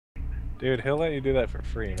Dude, he'll let you do that for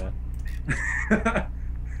free, man.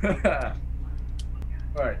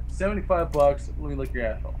 Alright, $75. Let me lick your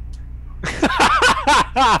asshole.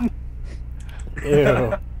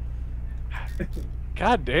 Ew.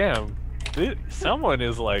 God damn. Dude, someone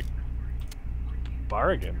is like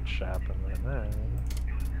bargain shopping right now.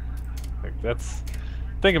 Like that's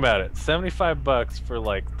think about it. $75 for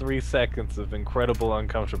like 3 seconds of incredible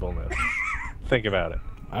uncomfortableness. Think about it.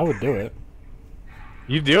 I would do it.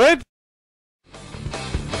 You do it?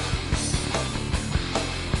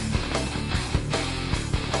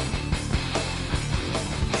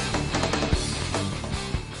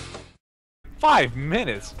 Five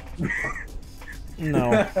minutes.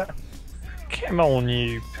 No. Come on,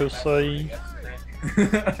 you pussy.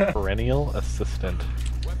 Perennial assistant.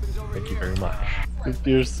 Thank you very much. If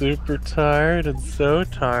you're super tired and so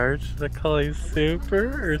tired, should I call you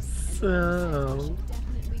super or so?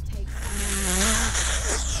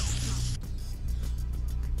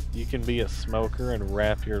 You can be a smoker and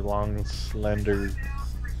wrap your long, slender,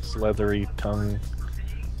 slithery tongue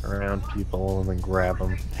around people and then grab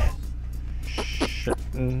them.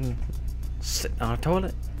 Sitting on a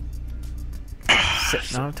toilet.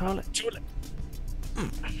 Sitting on a toilet.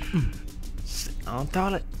 Sitting on a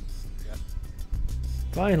toilet.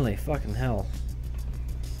 Finally, fucking hell.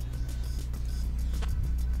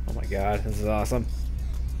 Oh my god, this is awesome.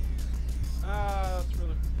 Ah, that's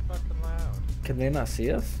really fucking loud. Can they not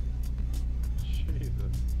see us? Jesus.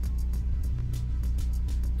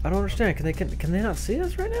 I don't understand. Can they not see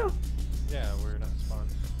us right now? Yeah, we're not spawned.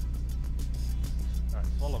 Alright,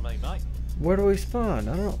 follow me, mate. Where do we spawn?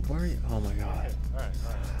 I don't know. Where are you? Oh my god. Alright.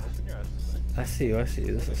 Open your eyes. I see you. I see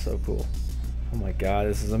you. This is so cool. Oh my god,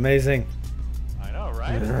 this is amazing. I know,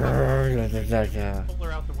 right? Oh, Pull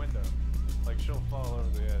her out the window. Like she'll fall over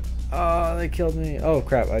the edge. they killed me. Oh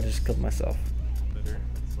crap, I just killed myself. Bitter.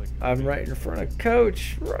 It's like I'm right in front of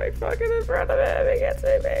Coach. Right fucking in front of him. He can't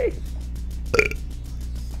see me.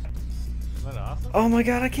 Isn't that awesome? Oh my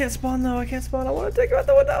god, I can't spawn though. I can't spawn. I want to take him out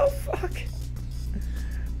the window. Fuck.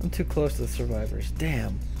 I'm too close to the survivors.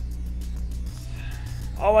 Damn.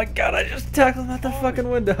 Oh my god, I just tackled him out the fucking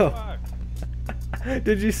window. Fuck.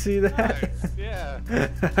 Did you see that? Nice. Yeah.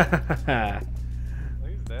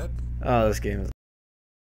 He's dead. Oh, this game is